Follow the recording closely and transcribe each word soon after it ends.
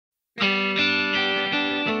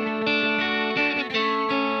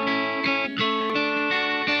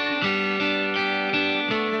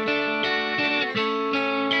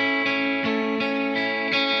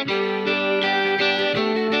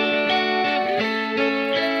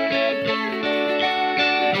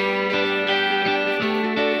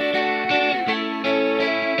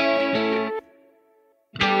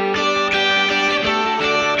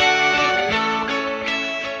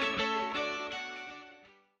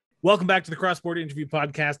Welcome back to the Cross Border Interview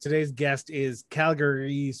Podcast. Today's guest is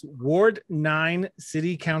Calgary's Ward 9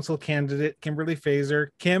 City Council candidate, Kimberly Feser.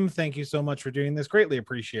 Kim, thank you so much for doing this. Greatly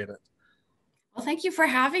appreciate it. Well, thank you for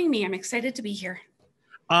having me. I'm excited to be here.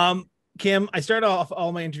 Kim, I start off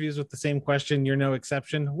all my interviews with the same question. You're no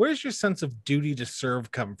exception. Where's your sense of duty to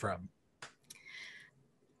serve come from?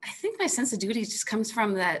 I think my sense of duty just comes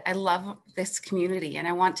from that I love this community and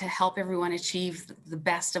I want to help everyone achieve the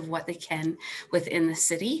best of what they can within the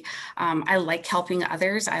city. I like helping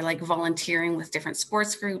others. I like volunteering with different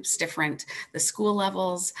sports groups, the school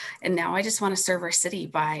levels. And now I just want to serve our city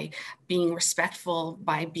by being respectful,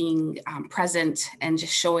 by being present, and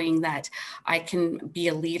just showing that I can be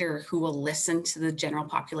a leader who will listen to the general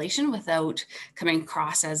population without coming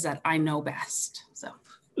across as that I know best.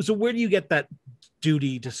 So where do you get that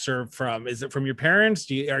duty to serve from? Is it from your parents?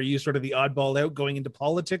 Are you sort of the oddball out going into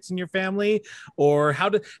politics in your family, or how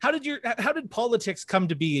did politics come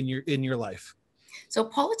to be in your life? So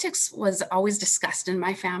politics was always discussed in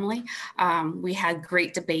my family. We had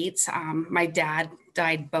great debates. My dad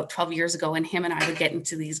died about 12 years ago, and him and I would get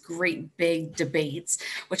into these great big debates,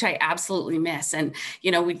 which I absolutely miss. And,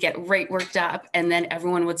 we'd get right worked up, and then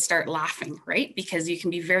everyone would start laughing, right? Because you can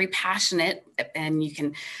be very passionate and you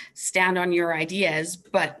can stand on your ideas,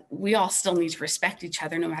 but we all still need to respect each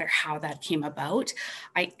other no matter how that came about.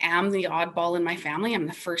 I am the oddball in my family. I'm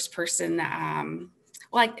the first person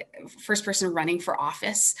running for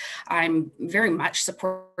office. I'm very much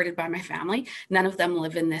supported by my family. None of them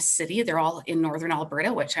live in this city. They're all in Northern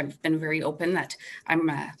Alberta, which I've been very open that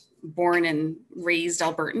I'm born and raised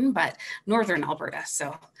Albertan, but Northern Alberta.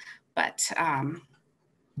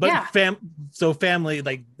 Family,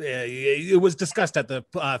 it was discussed at the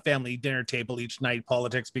family dinner table each night,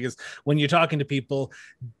 politics, because when you're talking to people,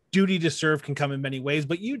 duty to serve can come in many ways,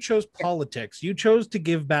 but you chose politics. You chose to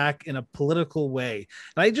give back in a political way.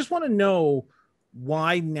 And I just want to know,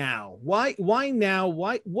 why now? Why now?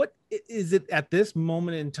 What is it at this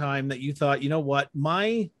moment in time that you thought, what,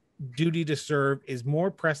 my duty to serve is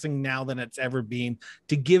more pressing now than it's ever been,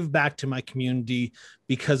 to give back to my community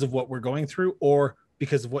because of what we're going through or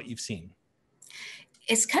because of what you've seen?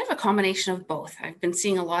 It's kind of a combination of both. I've been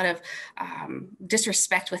seeing a lot of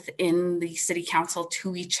disrespect within the city council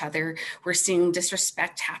to each other. We're seeing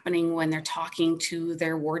disrespect happening when they're talking to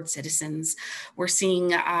their ward citizens. We're seeing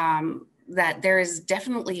that there is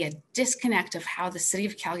definitely a disconnect of how the City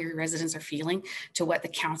of Calgary residents are feeling to what the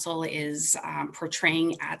council is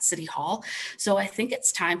portraying at City Hall. So I think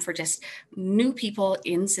it's time for just new people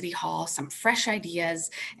in City Hall, some fresh ideas.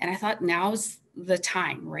 And I thought now's the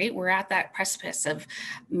time, right? We're at that precipice of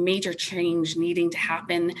major change needing to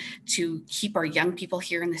happen to keep our young people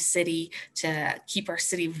here in the city, to keep our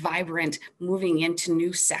city vibrant, moving into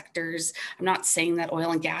new sectors. I'm not saying that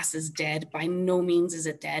oil and gas is dead. By no means is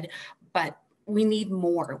it dead, but we need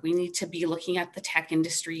more. We need to be looking at the tech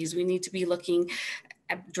industries. We need to be looking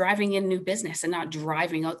at driving in new business and not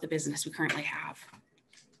driving out the business we currently have.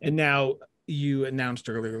 And now you announced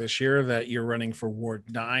earlier this year that you're running for Ward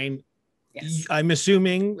 9. Yes. I'm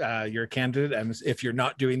assuming you're a candidate, and if you're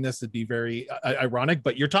not doing this, it'd be very ironic,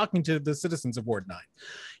 but you're talking to the citizens of Ward 9.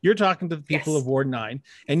 You're talking to the people of Ward 9,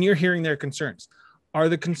 and you're hearing their concerns. Are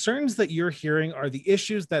the concerns that you're hearing, are the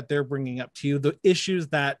issues that they're bringing up to you, the issues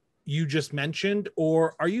that you just mentioned,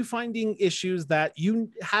 or are you finding issues that you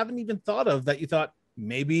haven't even thought of, that you thought,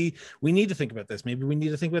 maybe we need to think about this, maybe we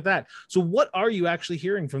need to think about that? So what are you actually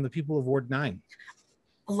hearing from the people of Ward 9?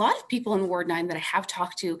 A lot of people in Ward 9 that I have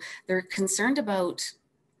talked to, they're concerned about,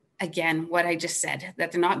 again, what I just said,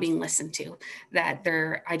 that they're not being listened to, that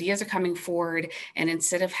their ideas are coming forward. And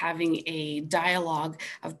instead of having a dialogue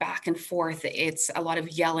of back and forth, it's a lot of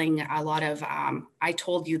yelling, a lot of, I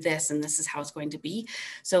told you this, and this is how it's going to be.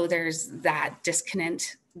 So there's that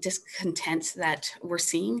discontent that we're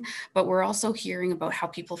seeing, but we're also hearing about how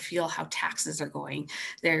people feel, how taxes are going.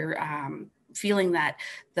 They're feeling that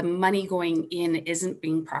the money going in isn't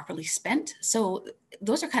being properly spent. So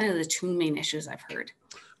those are kind of the two main issues I've heard.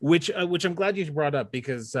 Which I'm glad you brought up,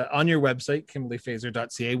 because on your website,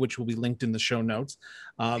 kimberlyfeser.ca, which will be linked in the show notes,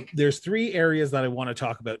 there's 3 areas that I want to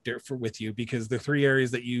talk about with you, because they're 3 areas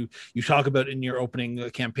that you talk about in your opening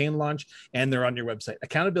campaign launch, and they're on your website: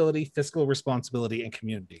 accountability, fiscal responsibility, and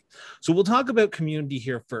community. So we'll talk about community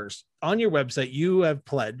here first. On your website, you have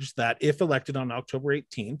pledged that if elected on October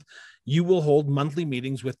 18th, you will hold monthly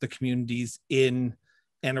meetings with the communities in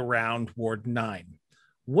and around Ward 9.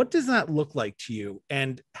 What does that look like to you?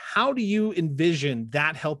 And how do you envision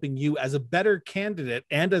that helping you as a better candidate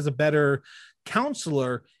and as a better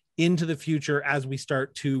counselor into the future as we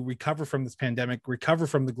start to recover from this pandemic, recover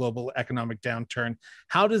from the global economic downturn?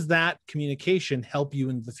 How does that communication help you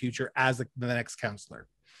in the future as the next councillor?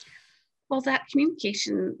 Well, that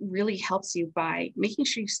communication really helps you by making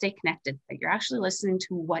sure you stay connected, that you're actually listening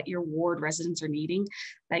to what your ward residents are needing,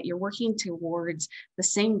 that you're working towards the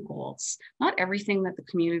same goals. Not everything that the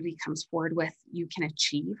community comes forward with you can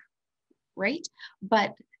achieve, right?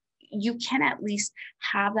 But you can at least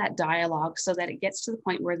have that dialogue so that it gets to the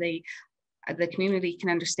point where the community can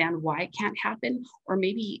understand why it can't happen, or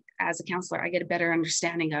maybe as a counselor, I get a better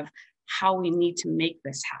understanding of how we need to make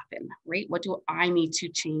this happen, right? What do I need to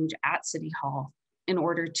change at City Hall in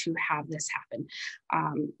order to have this happen,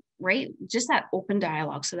 right? Just that open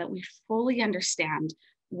dialogue so that we fully understand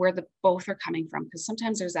where the both are coming from, because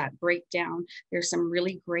sometimes there's that breakdown. There's some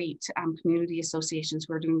really great community associations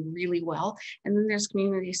who are doing really well, and then there's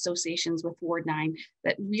community associations with Ward 9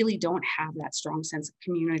 that really don't have that strong sense of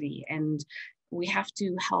community, and we have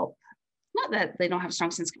to help. Not that they don't have a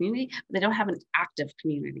strong sense of community, but they don't have an active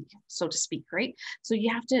community, so to speak, right? So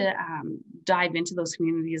you have to dive into those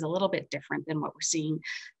communities a little bit different than what we're seeing.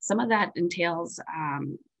 Some of that entails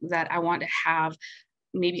that I want to have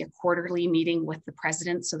maybe a quarterly meeting with the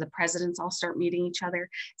presidents. So the presidents all start meeting each other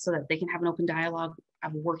so that they can have an open dialogue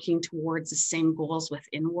of working towards the same goals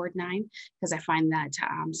within Ward 9. Because I find that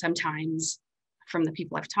sometimes from the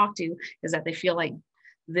people I've talked to is that they feel like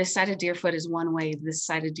this side of Deerfoot is one way, this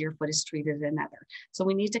side of Deerfoot is treated another. So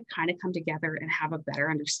we need to kind of come together and have a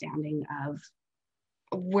better understanding of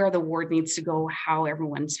where the ward needs to go, how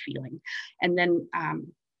everyone's feeling. And then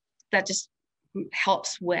that just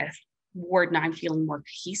helps with Ward 9 feeling more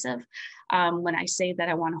cohesive. When I say that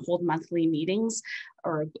I want to hold monthly meetings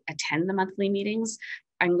or attend the monthly meetings,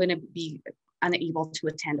 I'm going to be unable to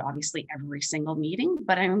attend obviously every single meeting,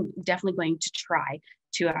 but I'm definitely going to try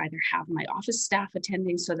to either have my office staff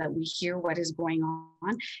attending so that we hear what is going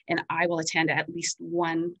on, and I will attend at least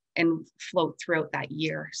one and float throughout that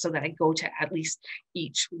year so that I go to at least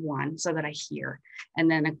each one so that I hear.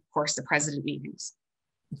 And then of course the president meetings.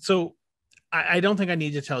 So I don't think I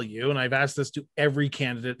need to tell you, and I've asked this to every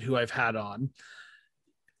candidate who I've had on.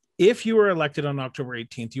 If you were elected on October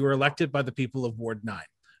 18th, you were elected by the people of Ward 9,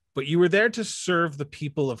 but you were there to serve the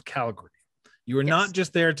people of Calgary. You were not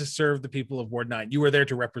just there to serve the people of Ward 9. You were there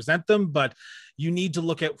to represent them, but you need to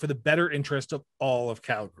look out for the better interest of all of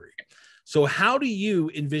Calgary. So how do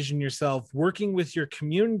you envision yourself working with your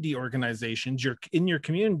community organizations, in your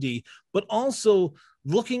community, but also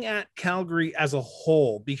looking at Calgary as a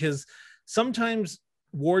whole? Because sometimes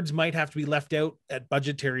wards might have to be left out at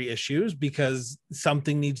budgetary issues because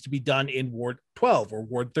something needs to be done in Ward 12 or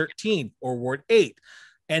Ward 13 or Ward 8.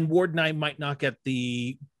 And Ward 9 might not get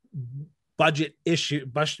the budget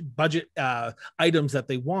items that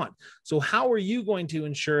they want. So how are you going to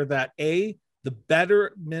ensure that the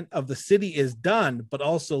betterment of the city is done, but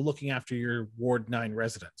also looking after your Ward 9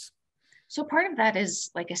 residents? So part of that is,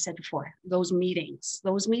 like I said before, those meetings.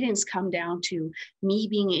 Those meetings come down to me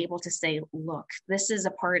being able to say, look, this is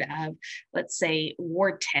a part of, let's say,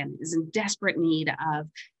 Ward 10 is in desperate need of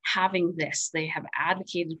having this. They have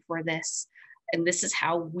advocated for this, and this is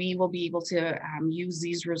how we will be able to use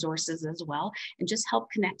these resources as well, and just help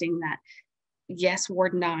connecting that. Yes,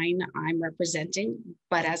 Ward 9 I'm representing,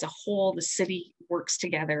 but as a whole, the city works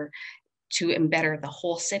together to better the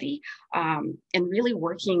whole city, and really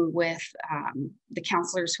working with the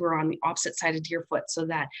councillors who are on the opposite side of Deerfoot so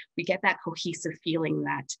that we get that cohesive feeling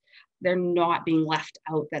that they're not being left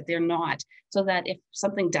out, that they're not, so that if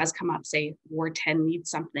something does come up, say Ward 10 needs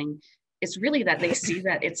something, it's really that they see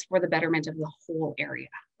that it's for the betterment of the whole area,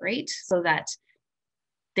 right? So that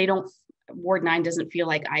they don't, Ward 9 doesn't feel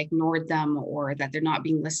like I ignored them or that they're not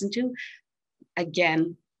being listened to.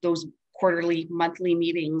 Again, those quarterly, monthly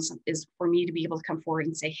meetings is for me to be able to come forward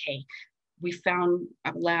and say, hey, we found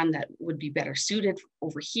a land that would be better suited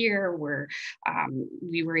over here, where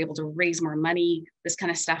we were able to raise more money, this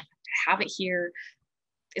kind of stuff, to have it here.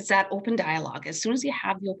 It's that open dialogue. As soon as you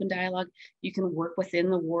have the open dialogue, you can work within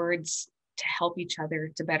the wards to help each other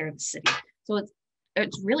to better the city. So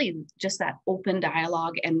it's really just that open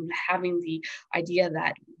dialogue and having the idea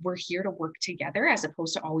that we're here to work together as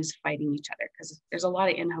opposed to always fighting each other, because there's a lot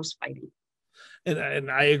of in-house fighting. And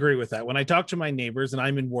I agree with that. When I talk to my neighbors, and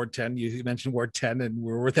I'm in Ward 10, you mentioned Ward 10, and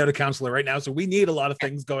we're without a councillor right now, so we need a lot of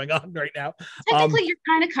things going on right now. Technically, you're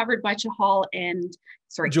kind of covered by Chahal and,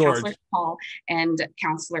 Councillor Chahal and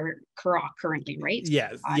Councillor Karak currently, right?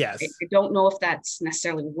 Yes, yes. I don't know if that's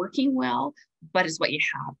necessarily working well, but it's what you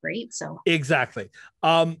have, right? So exactly.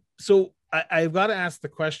 So I've got to ask the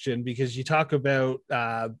question because you talk about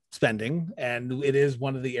spending, and it is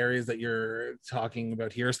one of the areas that you're talking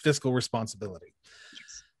about here is fiscal responsibility.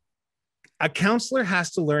 Yes. A counselor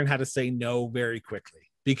has to learn how to say no very quickly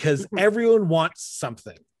because everyone wants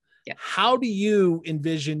something. Yeah. How do you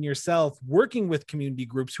envision yourself working with community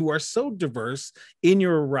groups who are so diverse in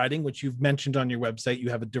your riding, which you've mentioned on your website?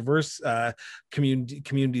 You have a diverse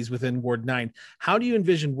communities within Ward 9. How do you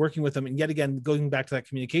envision working with them? And yet again, going back to that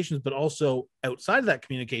communications, but also outside of that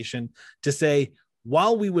communication to say,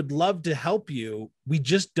 while we would love to help you, we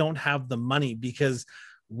just don't have the money because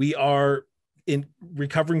we are in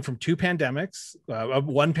recovering from two pandemics,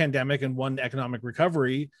 one pandemic and one economic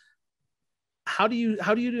recovery. How do you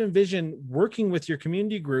envision working with your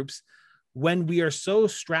community groups when we are so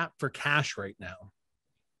strapped for cash right now?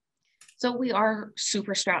 So we are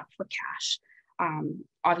super strapped for cash.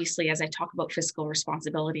 Obviously, as I talk about fiscal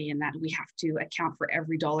responsibility and that we have to account for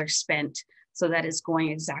every dollar spent so that is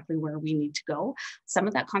going exactly where we need to go. Some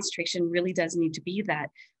of that concentration really does need to be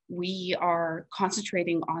that we are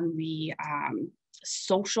concentrating on the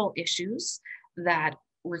social issues that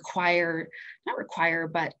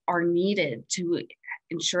but are needed to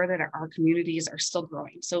ensure that our communities are still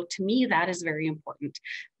growing. So to me, that is very important.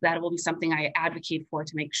 That will be something I advocate for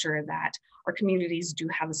to make sure that our communities do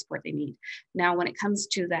have the support they need. Now, when it comes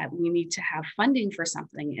to that, we need to have funding for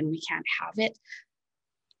something and we can't have it.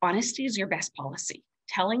 Honesty is your best policy.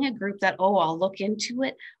 Telling a group that, oh, I'll look into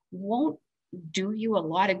it won't do you a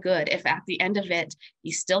lot of good if at the end of it,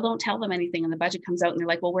 you still don't tell them anything and the budget comes out and they're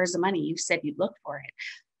like, well, where's the money? You said you'd look for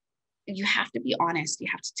it. You have to be honest. You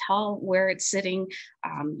have to tell where it's sitting.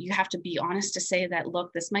 You have to be honest to say that,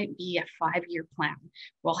 look, this might be a 5-year plan.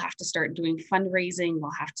 We'll have to start doing fundraising.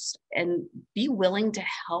 We'll have to, and be willing to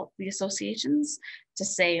help the associations to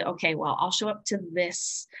say, okay, well, I'll show up to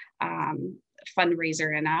this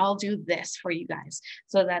fundraiser and I'll do this for you guys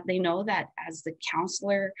so that they know that as the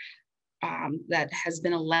counselor that has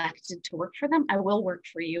been elected to work for them, I will work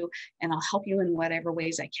for you and I'll help you in whatever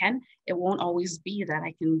ways I can. It won't always be that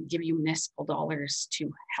I can give you municipal dollars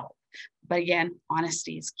to help. But again,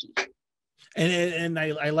 honesty is key. And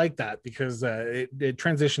I like that because it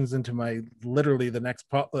transitions into literally the next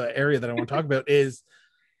area that I want to talk about is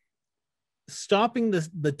stopping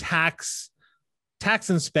the tax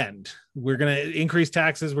and spend. We're going to increase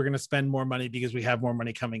taxes. We're going to spend more money because we have more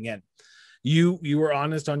money coming in. You were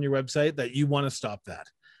honest on your website that you want to stop that.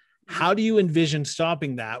 How do you envision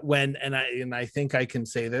stopping that when, and I think I can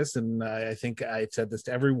say this, and I think I said this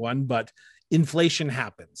to everyone, but inflation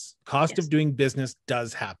happens. Cost of doing business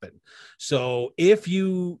does happen. So if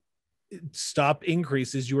you stop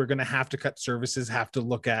increases, you are going to have to cut services, have to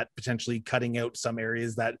look at potentially cutting out some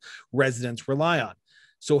areas that residents rely on.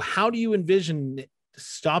 So how do you envision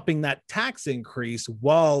stopping that tax increase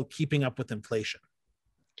while keeping up with inflation?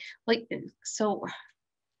 So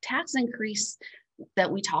tax increase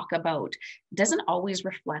that we talk about doesn't always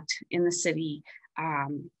reflect in the city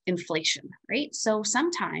inflation, right? So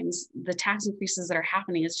sometimes the tax increases that are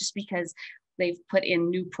happening is just because they've put in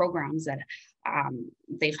new programs that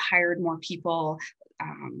they've hired more people.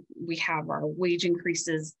 We have our wage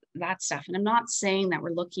increases, that stuff. And I'm not saying that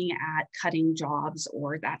we're looking at cutting jobs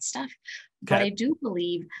or that stuff, but I do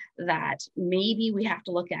believe that maybe we have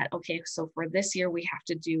to look at, okay, so for this year, we have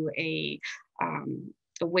to do a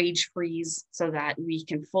wage freeze so that we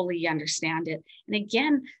can fully understand it. And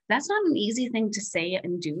again, that's not an easy thing to say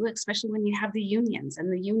and do, especially when you have the unions.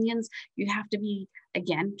 And the unions, you have to be,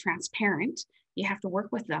 again, transparent. You have to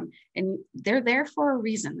work with them, and they're there for a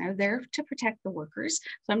reason. They're there to protect the workers.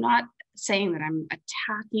 So I'm not saying that I'm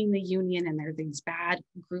attacking the union and they're these bad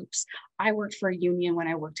groups. I worked for a union when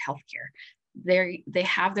I worked healthcare. They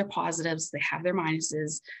have their positives, they have their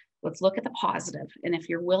minuses. Let's look at the positive. And if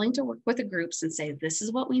you're willing to work with the groups and say, this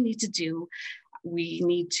is what we need to do, we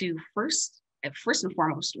need to first and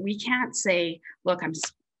foremost, we can't say, look,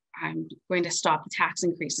 I'm going to stop the tax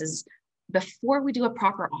increases before we do a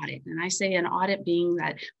proper audit. And I say an audit being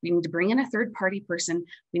that we need to bring in a third party person.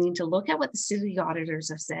 We need to look at what the city auditors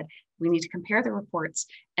have said. We need to compare the reports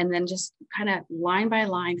and then just kind of line by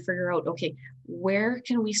line figure out, okay, where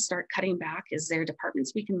can we start cutting back? Is there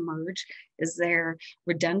departments we can merge? Is there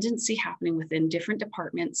redundancy happening within different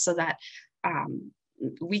departments so that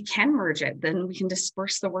we can merge it? Then we can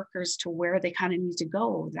disperse the workers to where they kind of need to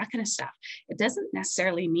go, that kind of stuff. It doesn't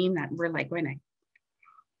necessarily mean that we're like going to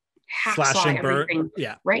slash and burn. everything,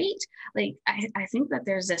 Yeah. right? Like, I think that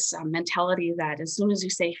there's this mentality that as soon as you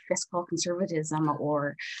say fiscal conservatism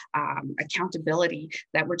or accountability,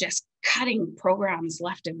 that we're just cutting programs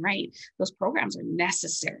left and right. Those programs are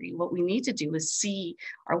necessary. What we need to do is see,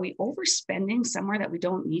 are we overspending somewhere that we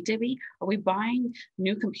don't need to be? Are we buying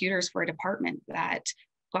new computers for a department that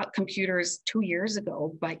got computers 2 years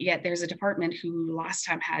ago, but yet there's a department who last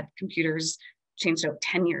time had computers changed out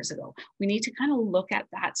 10 years ago? We need to kind of look at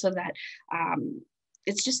that so that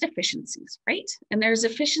it's just efficiencies, right? And there's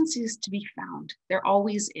efficiencies to be found. There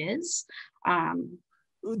always is.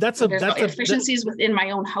 There's efficiencies within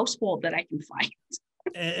my own household that I can find.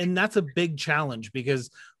 And that's a big challenge, because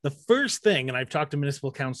the first thing, and I've talked to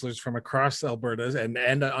municipal councillors from across Alberta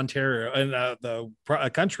and Ontario and the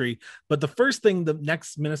country, but the first thing the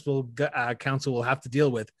next municipal council will have to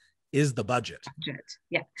deal with is the budget.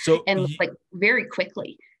 Yeah. So, and like very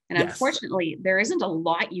quickly. And yes. Unfortunately, there isn't a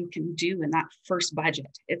lot you can do in that first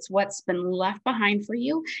budget. It's what's been left behind for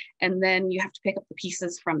you. And then you have to pick up the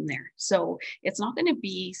pieces from there. So it's not going to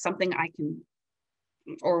be something I can,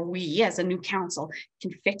 or we as a new council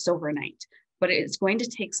can fix overnight, but it's going to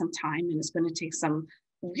take some time, and it's going to take some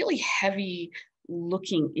really heavy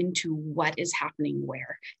looking into what is happening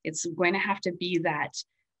where. It's going to have to be that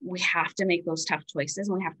we have to make those tough choices,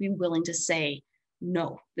 and we have to be willing to say,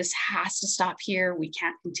 no, this has to stop here. We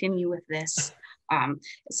can't continue with this.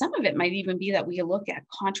 Some of it might even be that we look at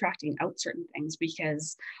contracting out certain things,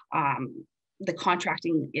 because the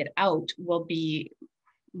contracting it out will be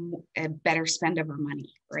a better spend of our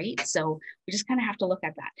money, right? So we just kind of have to look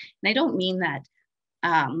at that. And I don't mean that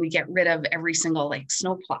we get rid of every single like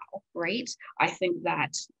snowplow, right? I think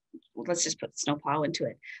that, let's just put snowplow into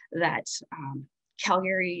it, that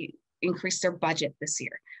Calgary increased their budget this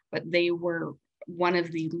year, but they were one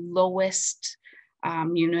of the lowest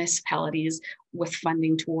municipalities with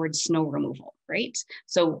funding towards snow removal, right?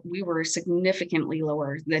 So we were significantly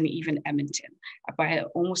lower than even Edmonton by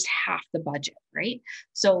almost half the budget, right?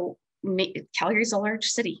 So Calgary's a large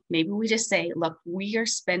city. Maybe we just say, look, we are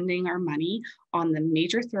spending our money on the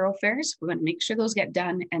major thoroughfares. We're going to make sure those get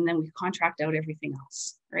done, and then we contract out everything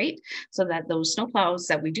else, right? So that those snowplows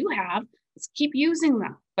that we do have, let's keep using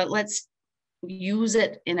them, but let's use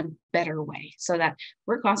it in a better way, so that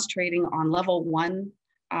we're concentrating on level 1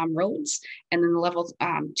 roads, and then the levels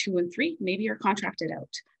 2 and 3 maybe are contracted out.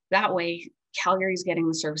 That way, Calgary's getting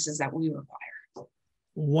the services that we require.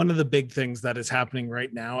 One of the big things that is happening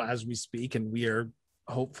right now as we speak, and we are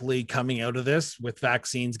hopefully coming out of this with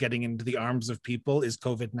vaccines getting into the arms of people, is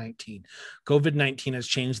COVID-19. COVID-19 has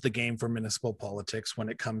changed the game for municipal politics when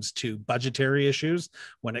it comes to budgetary issues,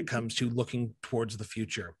 when it comes to looking towards the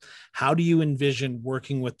future. How do you envision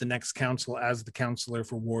working with the next council as the councillor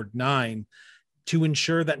for Ward 9 to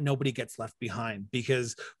ensure that nobody gets left behind?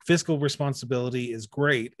 Because fiscal responsibility is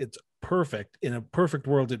great. It's perfect. In a perfect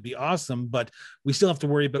world, it'd be awesome, but we still have to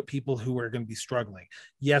worry about people who are going to be struggling.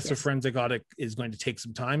 Yes, a forensic audit is going to take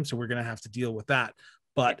some time, so we're going to have to deal with that.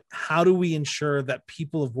 But how do we ensure that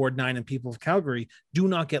people of Ward 9 and people of Calgary do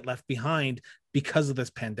not get left behind because of this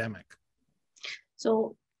pandemic?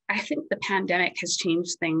 So I think the pandemic has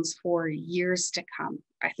changed things for years to come.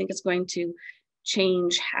 I think it's going to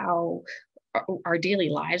change how our daily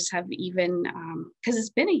lives have, even because it's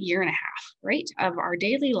been a year and a half, right, of our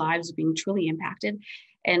daily lives being truly impacted.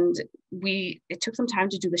 And it took some time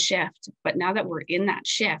to do the shift, but now that we're in that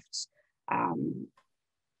shift,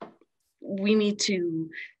 we need to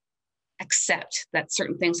accept that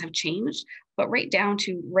certain things have changed, but right down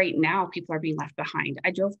to right now, people are being left behind.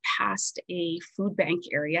 I drove past a food bank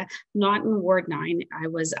area, not in Ward 9. I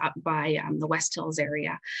was up by the West Hills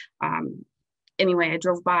area. Anyway, I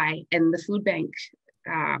drove by, and the food bank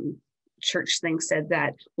church thing said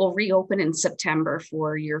that we'll reopen in September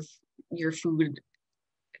for your food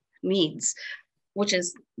needs, which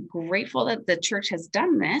is grateful that the church has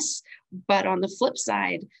done this. But on the flip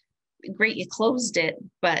side, great, you closed it,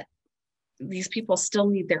 but these people still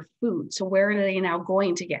need their food. So where are they now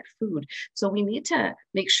going to get food? So we need to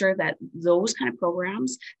make sure that those kind of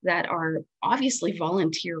programs that are obviously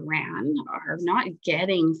volunteer ran are not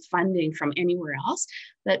getting funding from anywhere else,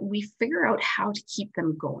 that we figure out how to keep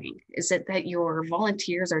them going. Is it that your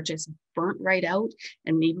volunteers are just burnt right out,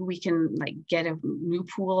 and maybe we can like get a new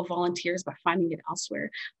pool of volunteers by finding it elsewhere?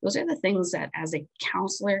 Those are the things that as a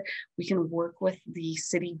counselor, we can work with the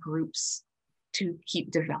city groups to keep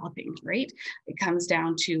developing, right? It comes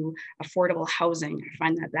down to affordable housing. I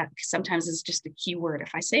find that sometimes is just a key word.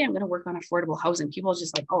 If I say I'm going to work on affordable housing, people are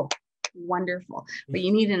just like, oh, wonderful. But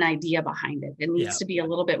you need an idea behind it. It needs to be a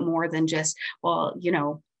little bit more than just, well,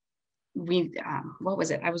 what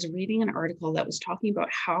was it? I was reading an article that was talking about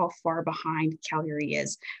how far behind Calgary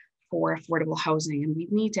is for affordable housing. And we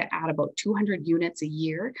need to add about 200 units a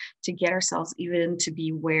year to get ourselves even to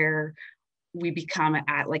be where we become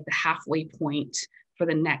at like the halfway point for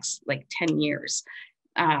the next like 10 years.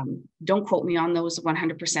 Don't quote me on those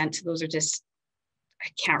 100%. Those are just, I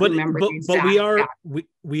can't remember the exact. But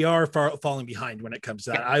we are falling behind when it comes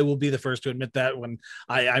to that. I will be the first to admit that. When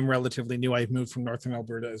I'm relatively new, I've moved from Northern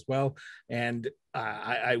Alberta as well, and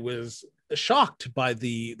I was shocked by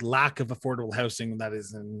the lack of affordable housing that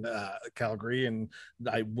is in Calgary. And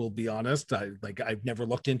I will be honest, I've never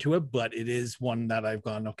looked into it, but it is one that I've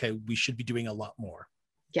gone, okay, we should be doing a lot more.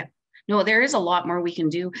 Yeah, no, there is a lot more we can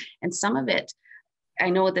do, and some of it, I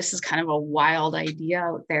know this is kind of a wild idea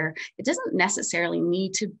out there. It doesn't necessarily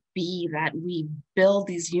need to be that we build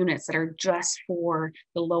these units that are just for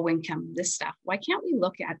the low income, this stuff. Why can't we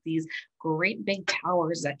look at these great big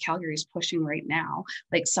towers that Calgary is pushing right now?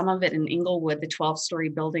 Like some of it in Inglewood, the 12-story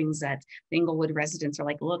buildings that the Inglewood residents are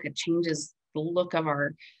like, look, it changes the look of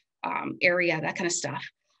our area, that kind of stuff,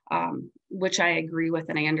 which I agree with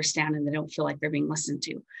and I understand, and they don't feel like they're being listened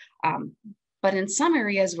to. But in some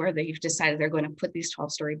areas where they've decided they're going to put these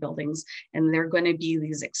 12-story buildings and they're going to be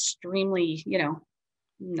these extremely,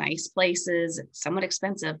 nice places, somewhat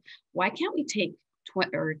expensive, why can't we take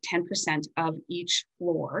 10% of each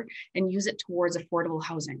floor and use it towards affordable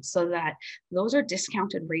housing so that those are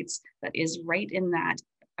discounted rates that is right in that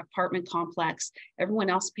apartment complex.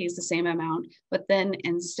 Everyone else pays the same amount, but then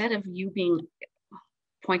instead of you being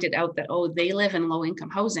pointed out that, oh, they live in low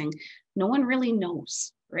income housing, no one really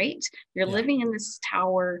knows. Right? You're living in this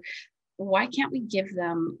tower. Why can't we give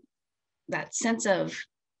them that sense of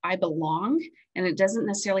I belong? And it doesn't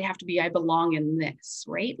necessarily have to be I belong in this,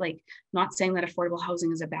 right? Like, not saying that affordable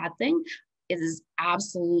housing is a bad thing. It is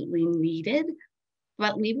absolutely needed,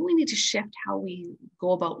 but maybe we need to shift how we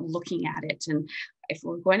go about looking at it. And if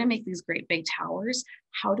we're going to make these great big towers,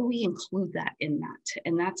 how do we include that in that?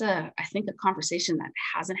 And that's I think a conversation that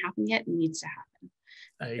hasn't happened yet and needs to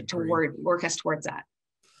happen to work us towards that.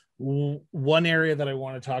 One area that I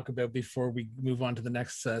want to talk about before we move on to the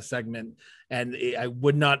next segment, and I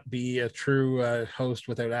would not be a true host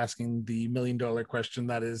without asking the $1 million question,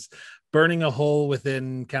 that is burning a hole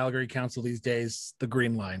within Calgary Council these days, the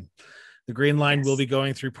Green Line. The Green Line will be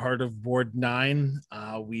going through part of Ward 9.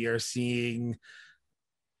 We are seeing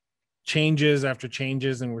changes after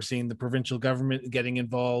changes, and we're seeing the provincial government getting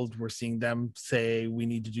involved. We're seeing them say we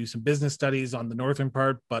need to do some business studies on the northern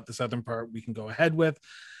part, but the southern part we can go ahead with.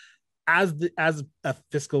 As a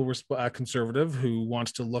fiscal conservative who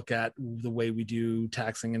wants to look at the way we do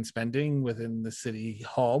taxing and spending within the city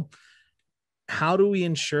hall, how do we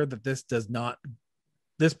ensure that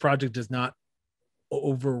this project does not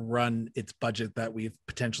overrun its budget that we've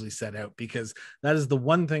potentially set out? Because that is the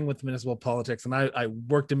one thing with municipal politics, and I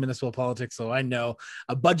worked in municipal politics, so I know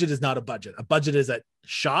a budget is not a budget. A budget is a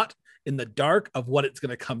shot in the dark of what it's going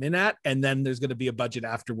to come in at, and then there's going to be a budget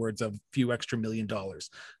afterwards of a few extra $1 million.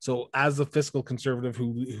 So as a fiscal conservative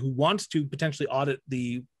who wants to potentially audit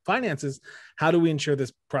the finances, how do we ensure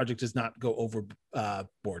this project does not go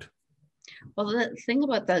overboard? Well, the thing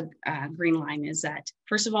about the Green Line is that,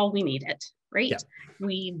 first of all, we need it, right? Yeah.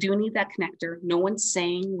 We do need that connector. No one's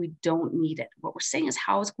saying we don't need it. What we're saying is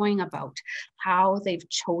how it's going about, how they've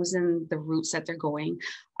chosen the routes that they're going.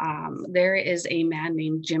 There is a man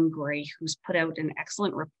named Jim Gray who's put out an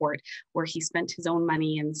excellent report where he spent his own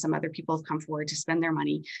money, and some other people have come forward to spend their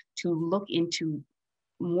money to look into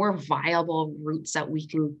more viable routes that we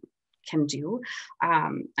can do.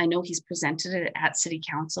 I know he's presented it at City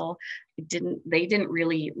Council. They didn't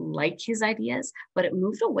really like his ideas, but it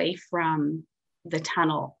moved away from the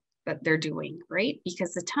tunnel that they're doing, right?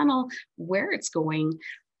 Because the tunnel, where it's going,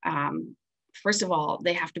 first of all,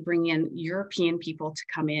 they have to bring in European people to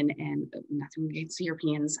come in, and nothing against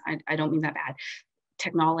Europeans, I don't mean that bad,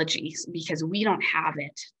 technologies, because we don't have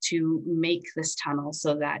it to make this tunnel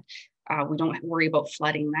so that we don't worry about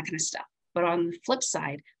flooding, that kind of stuff. But on the flip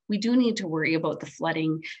side, we do need to worry about the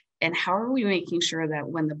flooding, and how are we making sure that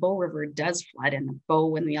when the Bow River does flood, and the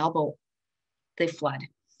Bow and the Elbow, they flood,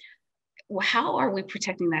 how are we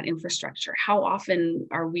protecting that infrastructure? How often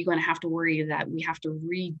are we going to have to worry that we have to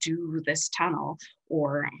redo this tunnel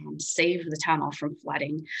or save the tunnel from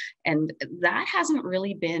flooding? And that hasn't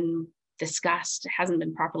really been discussed. It hasn't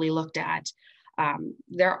been properly looked at.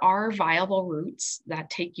 There are viable routes that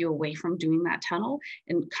take you away from doing that tunnel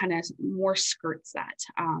and kind of more skirts that.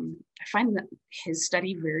 I find that his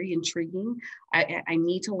study very intriguing. I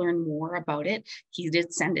need to learn more about it. He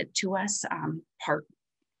did send it to us,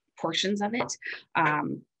 portions of it.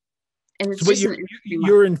 And it's so, but just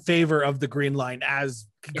you're in favor of the Green Line as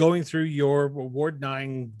going through your Ward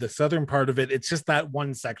 9, the southern part of it. It's just that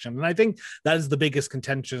one section. And I think that is the biggest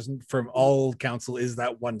contention from all council, is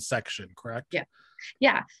that one section, correct? Yeah.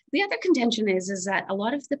 Yeah. The other contention is that a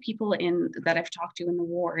lot of the people that I've talked to in the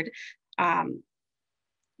ward,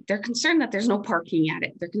 they're concerned that there's no parking at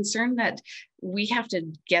it. They're concerned that we have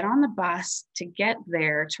to get on the bus to get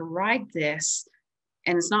there to ride this,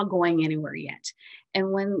 and it's not going anywhere yet.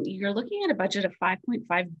 And when you're looking at a budget of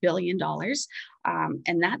 $5.5 billion,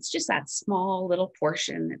 and that's just that small little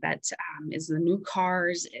portion that is the new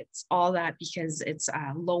cars, it's all that because it's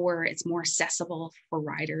lower, it's more accessible for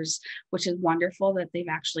riders, which is wonderful that they've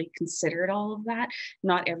actually considered all of that.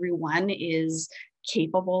 Not everyone is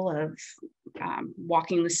capable of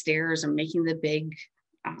walking the stairs and making the big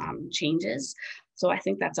changes. So I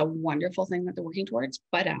think that's a wonderful thing that they're working towards.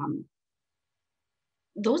 But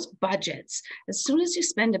those budgets, as soon as you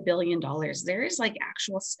spend $1 billion, there is like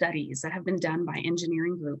actual studies that have been done by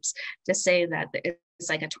engineering groups to say that it's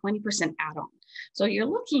like a 20% add-on. So you're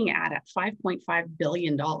looking at $5.5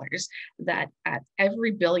 billion, that at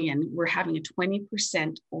every billion, we're having a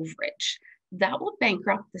 20% overage. That will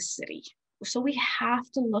bankrupt the city. So we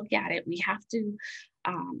have to look at it. We have to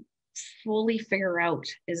fully figure out,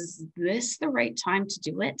 is this the right time to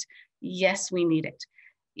do it? Yes, we need it.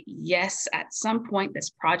 Yes, at some point this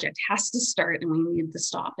project has to start and we need to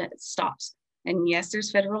stop it. It stops. And yes, there's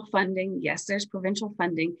federal funding. Yes, there's provincial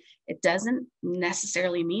funding. It doesn't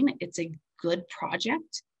necessarily mean it's a good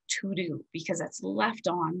project to do, because that's left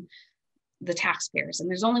on the taxpayers. And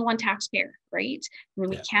there's only one taxpayer, right? I mean,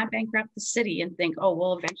 we can't bankrupt the city and think, oh,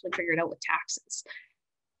 we'll eventually figure it out with taxes.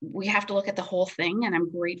 We have to look at the whole thing. And I'm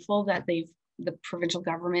grateful that the provincial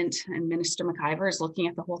government and Minister McIver is looking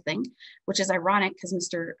at the whole thing, which is ironic because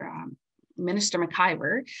Minister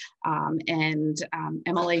McIver and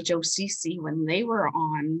MLA Joe Ceci, when they were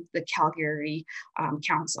on the Calgary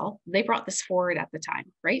Council, they brought this forward at the time,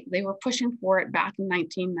 right? They were pushing for it back in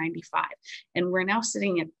 1995. And we're now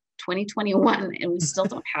sitting at 2021 and we still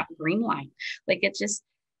don't have a green line. Like, it's just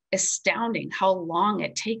astounding how long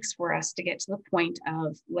it takes for us to get to the point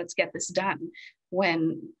of let's get this done,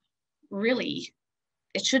 when really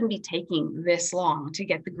it shouldn't be taking this long to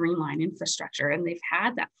get the green line infrastructure. And they've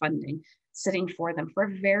had that funding sitting for them for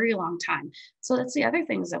a very long time. So that's the other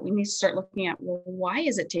things that we need to start looking at. Well, why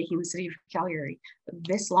is it taking the city of Calgary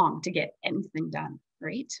this long to get anything done,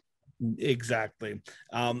 right? Exactly.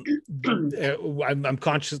 I'm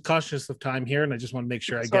cautious of time here, and I just want to make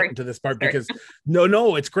sure I get into this part because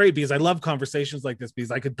no, it's great because I love conversations like this,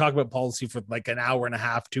 because I could talk about policy for like an hour and a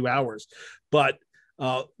half, 2 hours. But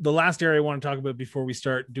the last area I want to talk about before we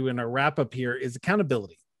start doing our wrap up here is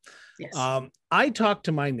accountability. Yes. I talk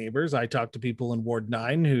to my neighbors. I talk to people in Ward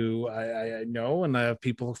 9 who I know, and I have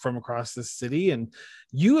people from across the city. And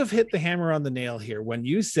you have hit the hammer on the nail here when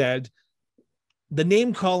you said the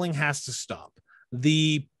name calling has to stop.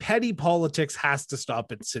 The petty politics has to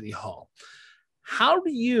stop at City Hall. How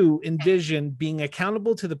do you envision being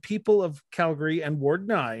accountable to the people of Calgary and Ward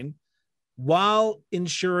 9 while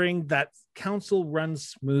ensuring that council runs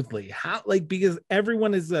smoothly? How, like, because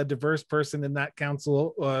everyone is a diverse person in that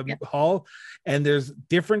council hall, and there's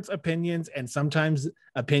different opinions, and sometimes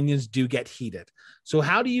opinions do get heated. So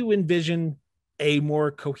how do you envision a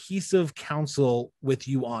more cohesive council with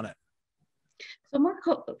you on it?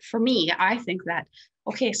 So for me, I think that,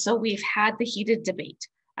 okay, so we've had the heated debate.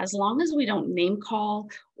 As long as we don't name call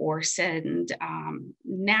or send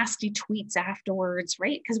nasty tweets afterwards,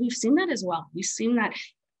 right? Because we've seen that as well. We've seen that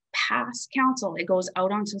past council, it goes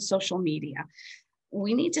out onto social media.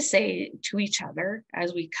 We need to say to each other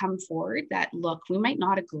as we come forward that, look, we might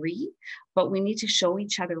not agree, but we need to show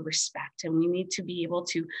each other respect, and we need to be able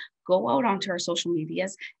to go out onto our social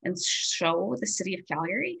medias and show the city of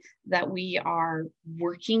Calgary that we are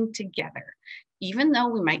working together. Even though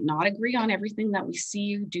we might not agree on everything that we see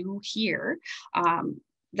you do here,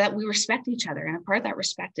 that we respect each other. And a part of that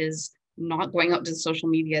respect is not going out to the social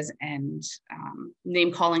medias and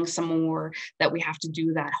name calling some more, that we have to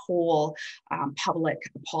do that whole public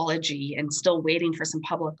apology and still waiting for some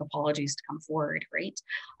public apologies to come forward, right?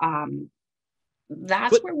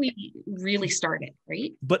 That's where we really started,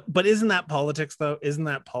 right? But isn't that politics though? Isn't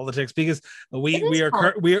that politics? Because we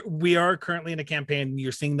are currently in a campaign.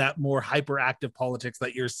 You're seeing that more hyperactive politics,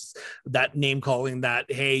 that name calling, that,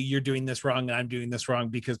 hey, you're doing this wrong and I'm doing this wrong,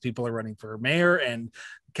 because people are running for mayor and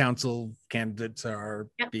council candidates are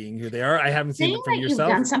being who they are. I haven't seen it from yourself.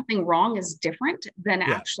 You've done something wrong is different than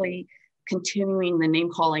actually continuing the name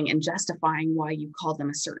calling and justifying why you call them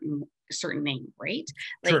a certain name, right?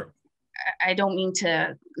 Like, true. I don't mean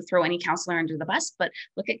to throw any councillor under the bus, but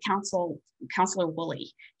look at Councillor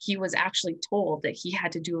Woolley. He was actually told that he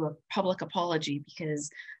had to do a public apology because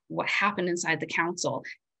what happened inside the council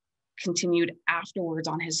continued afterwards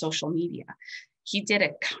on his social media. He did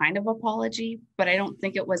a kind of apology, but I don't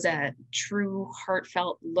think it was a true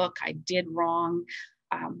heartfelt look, I did wrong.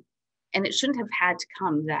 And it shouldn't have had to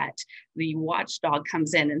come that the watchdog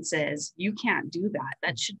comes in and says, you can't do that.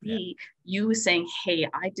 That should be you saying, hey,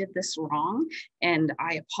 I did this wrong and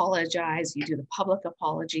I apologize. You do the public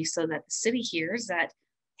apology so that the city hears that,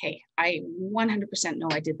 hey, I 100% know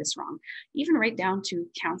I did this wrong. Even right down to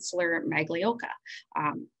Councillor Maglioka.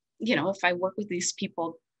 You know, if I work with these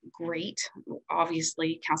people, great.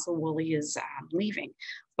 Obviously, Councillor Woolley is leaving,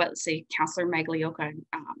 but say Councillor Maglioka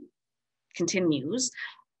continues.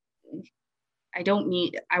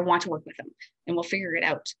 I want to work with them and we'll figure it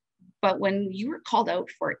out. But when you were called out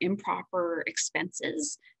for improper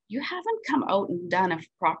expenses, you haven't come out and done a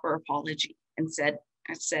proper apology and said,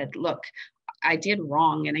 look, I did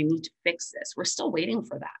wrong and I need to fix this. We're still waiting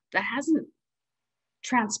for that. That hasn't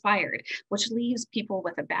transpired, which leaves people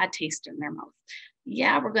with a bad taste in their mouth.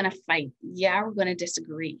 Yeah, we're going to fight. Yeah, we're going to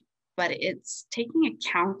disagree. But it's taking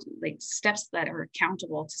account, like steps that are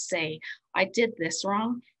accountable to say, I did this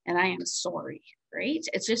wrong and I am sorry, right?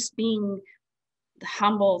 It's just being the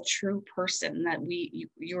humble, true person that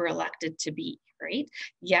you were elected to be, right?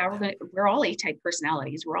 Yeah, we're all A-type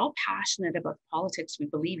personalities. We're all passionate about the politics we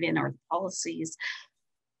believe in or the policies,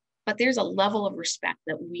 but there's a level of respect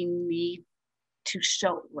that we need to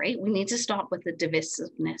show, right? We need to stop with the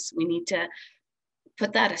divisiveness. We need to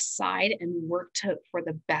put that aside and work for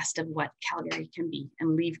the best of what Calgary can be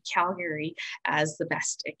and leave Calgary as the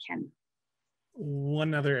best it can.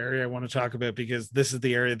 One other area I want to talk about, because this is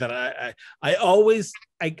the area that I always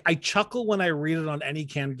chuckle when I read it on any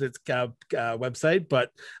candidate's website,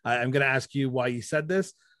 but I'm going to ask you why you said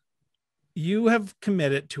this. You have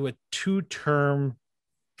committed to a 2-term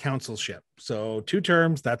councilship. So 2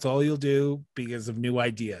 terms, that's all you'll do because of new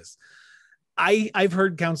ideas. I've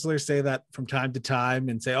heard councillors say that from time to time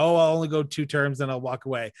and say, oh, I'll only go 2 terms and I'll walk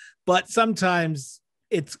away. But sometimes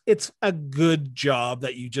it's a good job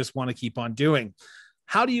that you just want to keep on doing.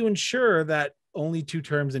 How do you ensure that only 2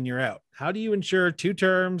 terms and you're out? How do you ensure 2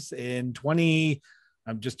 terms in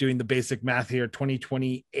I'm just doing the basic math here,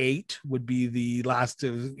 2028 would be the last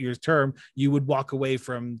of your term, you would walk away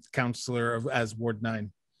from councillor as Ward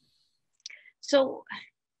 9? So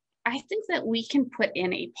I think that we can put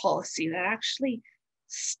in a policy that actually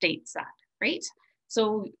states that, right?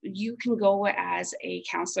 So you can go as a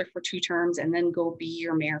councillor for 2 terms and then go be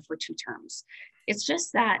your mayor for 2 terms. It's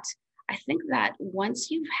just that I think that once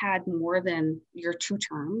you've had more than your 2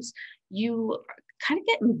 terms, you kind of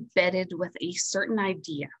get embedded with a certain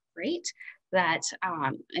idea, right? That,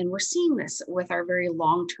 and we're seeing this with our very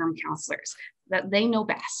long-term councillors, that they know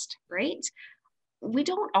best, right? We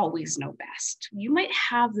don't always know best. You might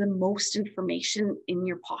have the most information in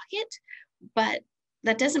your pocket, but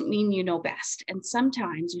that doesn't mean you know best. And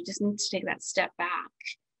sometimes you just need to take that step back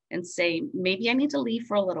and say, maybe I need to leave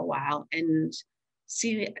for a little while and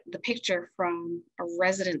see the picture from a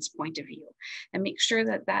resident's point of view and make sure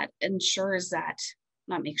that that ensures that,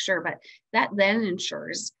 not make sure, but that then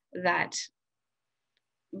ensures that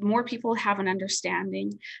more people have an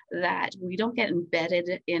understanding, that we don't get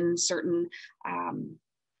embedded in certain,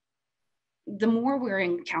 the more we're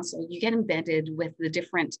in council, you get embedded with the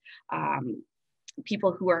different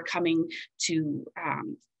people who are coming to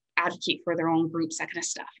advocate for their own groups, that kind of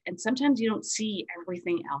stuff. And sometimes you don't see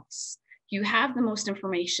everything else. You have the most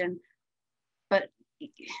information, but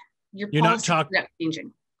you're not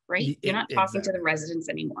changing, right? You're not talking to the residents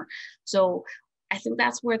anymore. So I think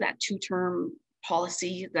that's where that 2-term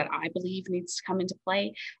policy that I believe needs to come into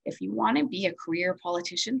play. If you want to be a career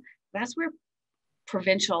politician, that's where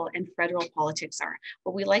provincial and federal politics are.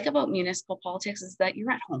 What we like about municipal politics is that you're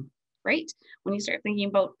at home, right? When you start thinking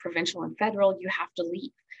about provincial and federal, you have to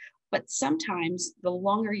leave. But sometimes the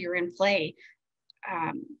longer you're in play,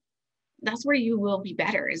 that's where you will be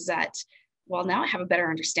better, is that, well, now I have a better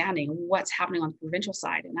understanding of what's happening on the provincial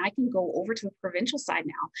side, and I can go over to the provincial side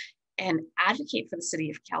now and advocate for the city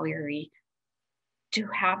of Calgary to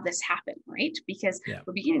have this happen, right? Because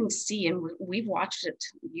we're beginning to see, and we've watched it,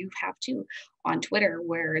 you have too, on Twitter,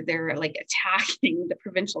 where they're like attacking the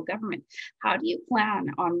provincial government. How do you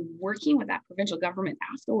plan on working with that provincial government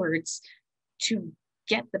afterwards to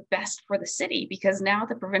get the best for the city? Because now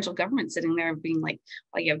the provincial government's sitting there being like,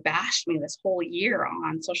 well, you bashed me this whole year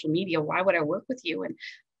on social media. Why would I work with you? And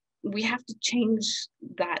we have to change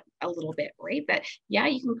that a little bit, right? That, yeah,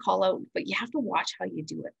 you can call out, but you have to watch how you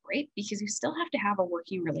do it, right? Because you still have to have a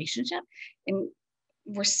working relationship. And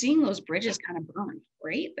we're seeing those bridges kind of burn,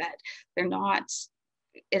 right? That they're not,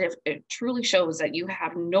 it truly shows that you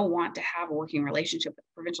have no want to have a working relationship with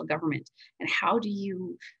the provincial government. And how do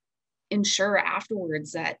you ensure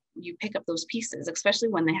afterwards that you pick up those pieces, especially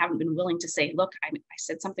when they haven't been willing to say, look, I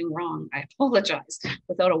said something wrong, I apologize,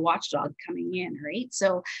 without a watchdog coming in, right?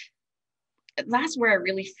 So that's where I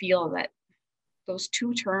really feel that those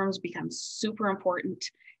two terms become super important.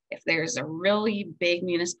 If there's a really big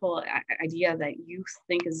municipal idea that you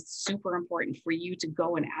think is super important for you to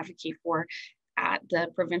go and advocate for at the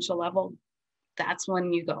provincial level, that's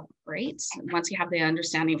when you go, right? Once you have the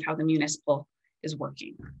understanding of how the municipal is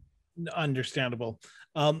working. Understandable.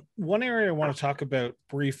 One area I want to talk about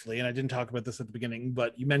briefly, and I didn't talk about this at the beginning,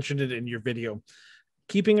 but you mentioned it in your video,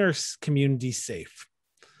 keeping our community safe.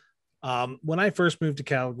 When I first moved to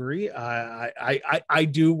Calgary, I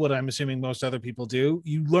do what I'm assuming most other people do.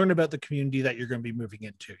 You learn about the community that you're going to be moving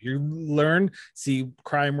into. You learn, see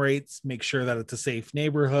crime rates, make sure that it's a safe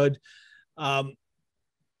neighborhood. I'm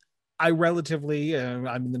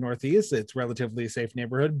in the Northeast. It's relatively a safe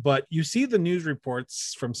neighborhood, but you see the news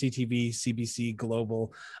reports from CTV, CBC,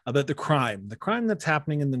 Global about the crime that's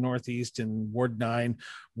happening in the Northeast in Ward 9,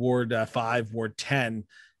 Ward 5, Ward 10.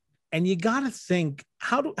 And you got to think,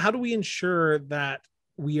 how do we ensure that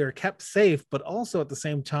we are kept safe, but also at the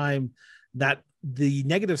same time that the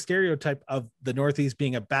negative stereotype of the Northeast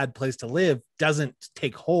being a bad place to live doesn't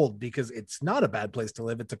take hold, because it's not a bad place to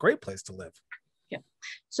live. It's a great place to live. Yeah.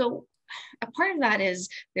 So a part of that is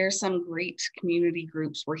there's some great community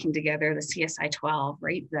groups working together, the CSI 12,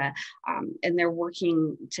 right? And they're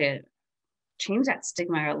working to change that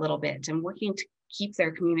stigma a little bit and working to keep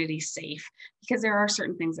their community safe, because there are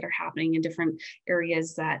certain things that are happening in different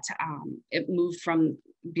areas that it moved from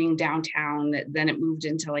being downtown, then it moved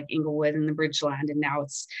into like Inglewood and the Bridgeland, and now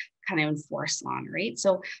it's kind of in Forest Lawn, right?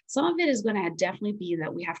 So some of it is going to definitely be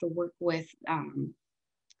that we have to work with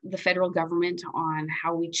the federal government on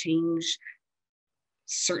how we change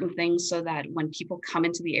certain things so that when people come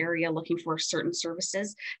into the area looking for certain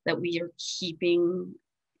services, that we are keeping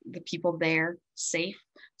the people there safe.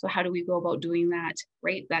 So how do we go about doing that,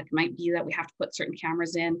 right? That might be that we have to put certain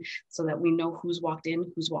cameras in so that we know who's walked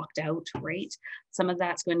in, who's walked out, right? Some of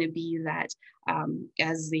that's going to be that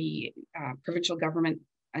as the provincial government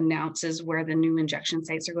announces where the new injection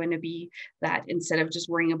sites are going to be, that instead of just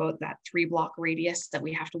worrying about that 3-block radius, that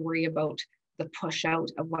we have to worry about the push out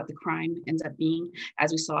of what the crime ends up being,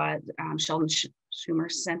 as we saw at Sheldon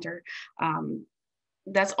Schumer Center.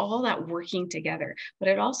 That's all that working together. But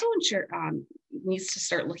it also needs to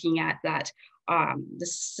start looking at that the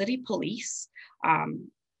city police,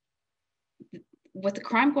 with the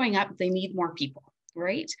crime going up, they need more people,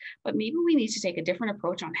 right? But maybe we need to take a different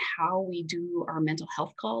approach on how we do our mental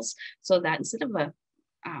health calls, so that instead of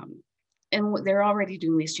and they're already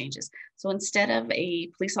doing these changes. So instead of a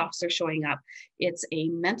police officer showing up, it's a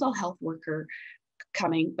mental health worker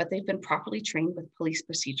coming, but they've been properly trained with police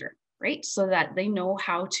procedure, right? So that they know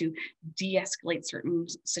how to de-escalate certain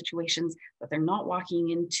situations, that they're not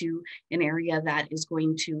walking into an area that is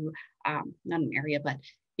going to, not an area, but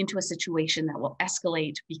into a situation that will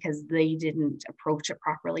escalate because they didn't approach it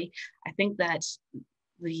properly. I think that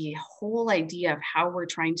the whole idea of how we're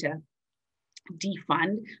trying to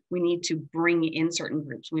defund, we need to bring in certain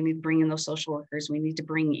groups. We need to bring in those social workers. We need to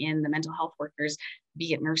bring in the mental health workers,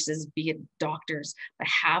 be it nurses, be it doctors, but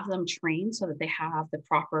have them trained so that they have the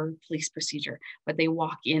proper police procedure, but they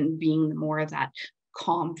walk in being more of that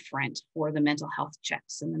calm front for the mental health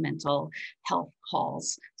checks and the mental health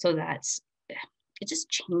calls, so that it just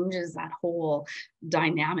changes that whole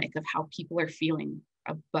dynamic of how people are feeling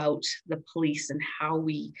about the police and how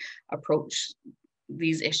we approach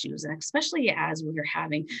these issues. And especially as we are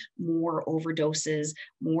having more overdoses,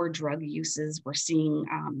 more drug uses, we're seeing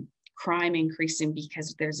crime increasing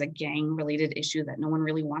because there's a gang related issue that no one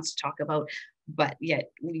really wants to talk about, but yet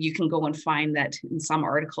you can go and find that in some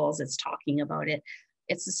articles it's talking about it.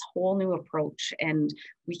 It's this whole new approach, and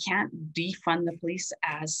we can't defund the police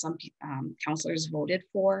as some councillors voted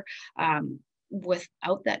for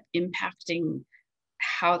without that impacting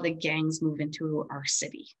how the gangs move into our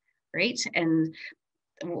city, right? And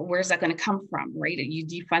where's that going to come from, right? You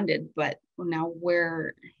defunded, but now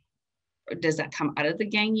where does that come out of the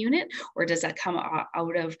gang unit, or does that come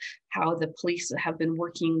out of how the police have been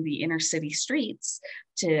working the inner city streets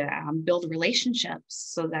to build relationships,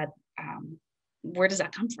 so that where does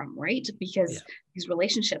that come from, right? Because these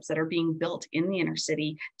relationships that are being built in the inner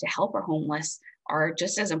city to help our homeless, are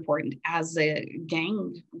just as important as the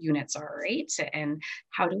gang units are, right? And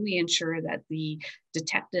how do we ensure that the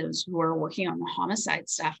detectives who are working on the homicide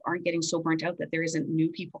stuff aren't getting so burnt out that there isn't new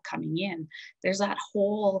people coming in? There's that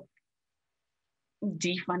whole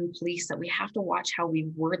defund police that we have to watch how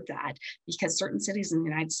we word that, because certain cities in the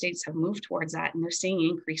United States have moved towards that and they're seeing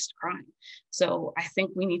increased crime. So I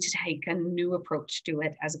think we need to take a new approach to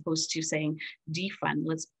it, as opposed to saying defund.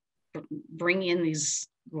 Let's bring in these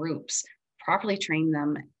groups, properly train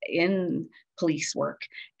them in police work,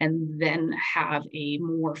 and then have a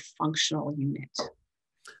more functional unit.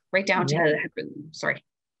 Right down to, sorry.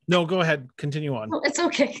 No, go ahead. Continue on. Oh, it's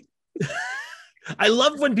okay. I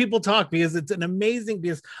love when people talk, because it's an amazing,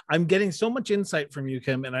 because I'm getting so much insight from you,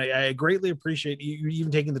 Kim, and I greatly appreciate you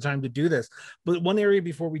even taking the time to do this. But one area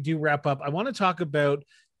before we do wrap up, I want to talk about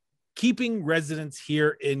keeping residents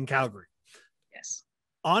here in Calgary. Yes.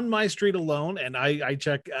 On my street alone, and I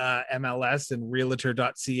check MLS and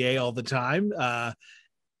realtor.ca all the time,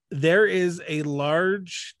 there is a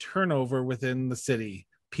large turnover within the city.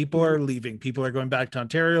 People are leaving. People are going back to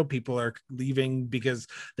Ontario. People are leaving because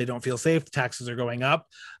they don't feel safe. Taxes are going up.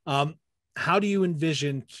 How do you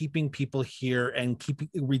envision keeping people here and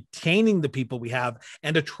retaining the people we have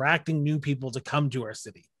and attracting new people to come to our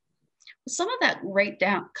city? Some of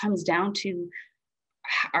that comes down to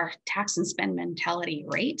our tax and spend mentality,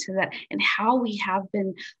 right? So that, and how we have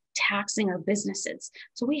been taxing our businesses.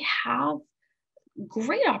 So we have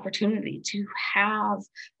great opportunity to have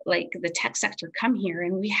like the tech sector come here,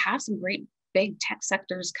 and we have some great big tech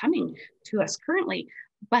sectors coming to us currently.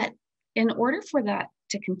 But in order for that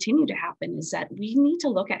to continue to happen, is that we need to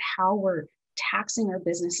look at how we're taxing our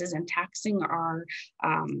businesses and taxing our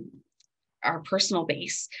personal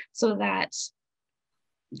base, so that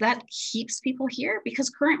keeps people here. Because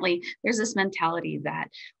currently there's this mentality that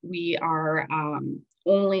we are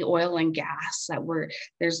only oil and gas, that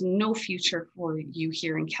there's no future for you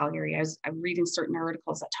here in Calgary. I'm reading certain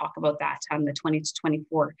articles that talk about that on the 20 to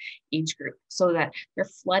 24 age group, so that they're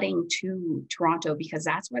flooding to Toronto because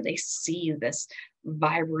that's where they see this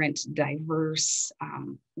vibrant, diverse,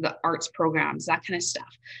 the arts programs, that kind of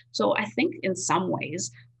stuff. So I think in some ways,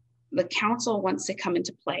 the council, once they come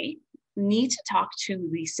into play, need to talk to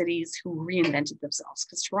the cities who reinvented themselves,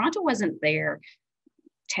 because Toronto wasn't there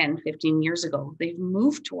 10, 15 years ago. They've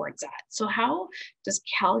moved towards that. So how does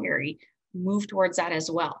Calgary move towards that as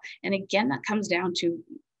well? And again, that comes down to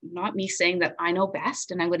not me saying that I know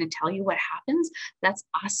best and I'm going to tell you what happens. That's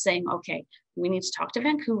us saying, okay, we need to talk to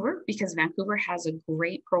Vancouver, because Vancouver has a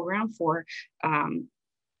great program for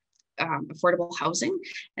affordable housing.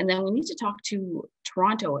 And then we need to talk to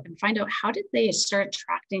Toronto and find out, how did they start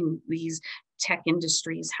attracting these tech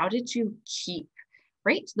industries? How did you keep,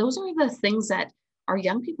 right? Those are the things that our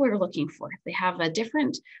young people are looking for. They have a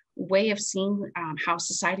different way of seeing how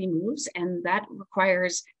society moves. And that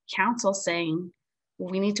requires council saying,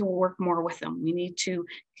 we need to work more with them. We need to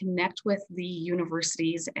connect with the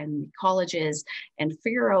universities and colleges and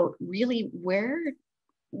figure out really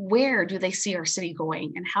where do they see our city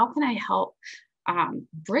going, and how can I help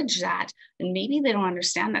bridge that? And maybe they don't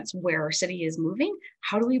understand that's where our city is moving.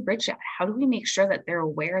 How do we bridge that? How do we make sure that they're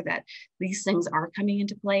aware that these things are coming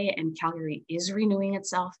into play and Calgary is renewing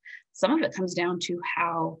itself? Some of it comes down to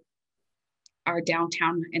how our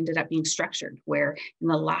downtown ended up being structured, where in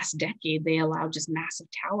the last decade, they allowed just massive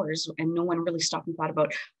towers and no one really stopped and thought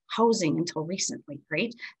about housing until recently,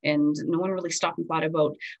 right? And no one really stopped and thought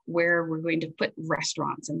about where we're going to put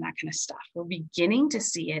restaurants and that kind of stuff. We're beginning to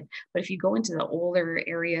see it, but if you go into the older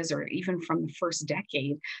areas, or even from the first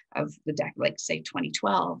decade of like say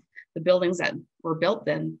 2012, the buildings that were built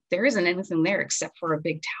then, there isn't anything there except for a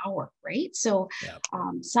big tower, right? So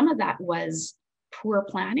some of that was poor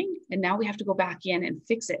planning, and now we have to go back in and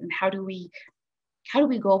fix it. And how do we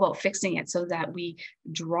go about fixing it so that we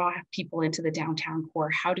draw people into the downtown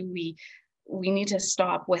core? How do we need to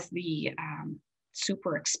stop with the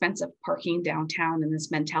super expensive parking downtown, and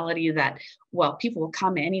this mentality that, well, people will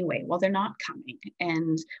come anyway. Well, they're not coming,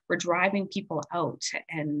 and we're driving people out.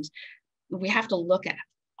 And we have to look at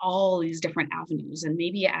all these different avenues. And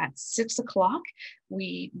maybe at 6 o'clock,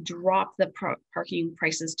 we drop the parking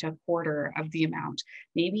prices to a quarter of the amount.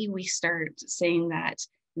 Maybe we start saying that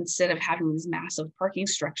instead of having these massive parking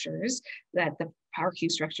structures, that the parking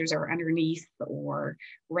structures are underneath, or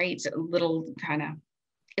right, little kind of,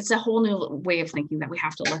 it's a whole new way of thinking that we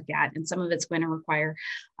have to look at. And some of it's going to require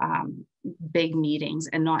big meetings,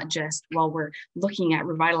 and not just, well, we're looking at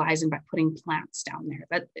revitalizing by putting plants down there.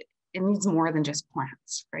 That it needs more than just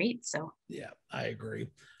plants, right? So yeah, I agree.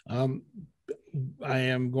 I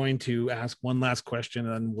am going to ask one last question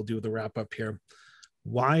and then we'll do the wrap up here.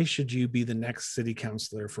 Why should you be the next city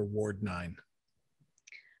councillor for Ward 9?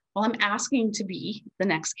 Well, I'm asking to be the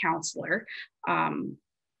next councillor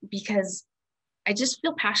because I just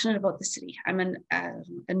feel passionate about the city. I'm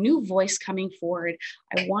a new voice coming forward.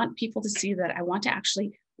 I want people to see that I want to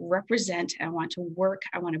actually represent, I want to work,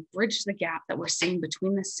 I want to bridge the gap that we're seeing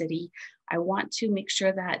between the city. I want to make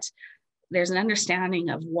sure that there's an understanding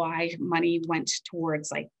of why money went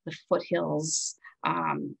towards like the Foothills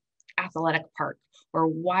athletic park, or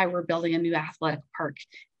why we're building a new athletic park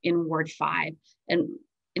in Ward 5, and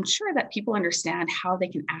ensure that people understand how they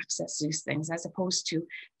can access these things, as opposed to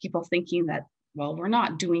people thinking that, well, we're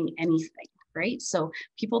not doing anything, right? So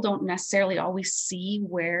people don't necessarily always see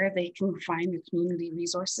where they can find the community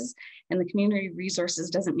resources. And the community resources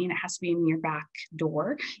doesn't mean it has to be in your back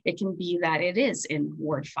door. It can be that it is in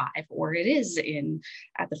Ward 5, or it is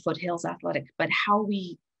at the Foothills Athletic, but how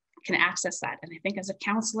we can access that. And I think as a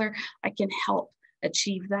counselor, I can help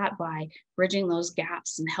achieve that by bridging those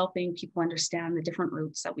gaps and helping people understand the different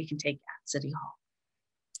routes that we can take at City Hall.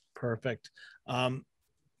 Perfect.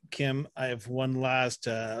 Kim, I have one last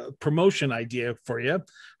promotion idea for you.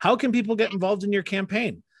 How can people get involved in your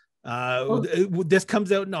campaign? This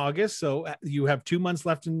comes out in August, so you have 2 months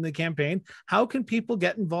left in the campaign. How can people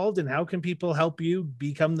get involved, and how can people help you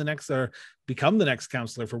become the next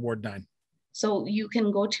councillor for Ward 9? So you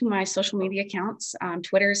can go to my social media accounts.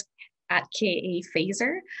 Twitter's at KA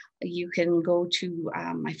Feser. You can go to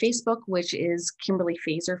my Facebook, which is Kimberly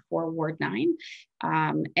Feser for Ward 9,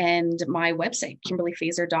 and my website,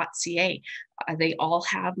 kimberlyfeser.ca. They all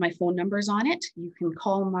have my phone numbers on it. You can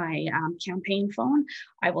call my campaign phone.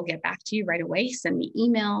 I will get back to you right away. Send me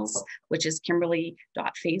emails, which is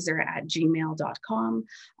kimberly.feser@gmail.com.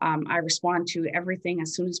 I respond to everything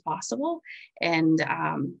as soon as possible, and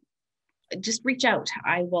just reach out.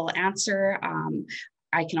 I will answer.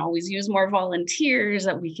 I can always use more volunteers,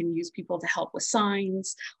 that we can use people to help with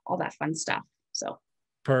signs, all that fun stuff. So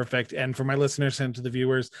perfect. And for my listeners and to the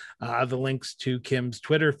viewers, the links to Kim's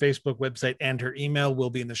Twitter, Facebook, website, and her email will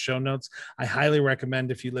be in the show notes. I highly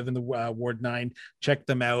recommend, if you live in the Ward 9, check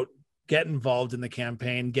them out. Get involved in the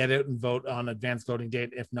campaign, get out and vote on advanced voting date.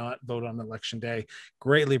 If not, vote on election day.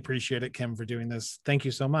 Greatly appreciate it, Kim, for doing this. Thank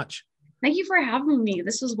you so much. Thank you for having me.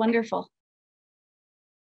 This was wonderful.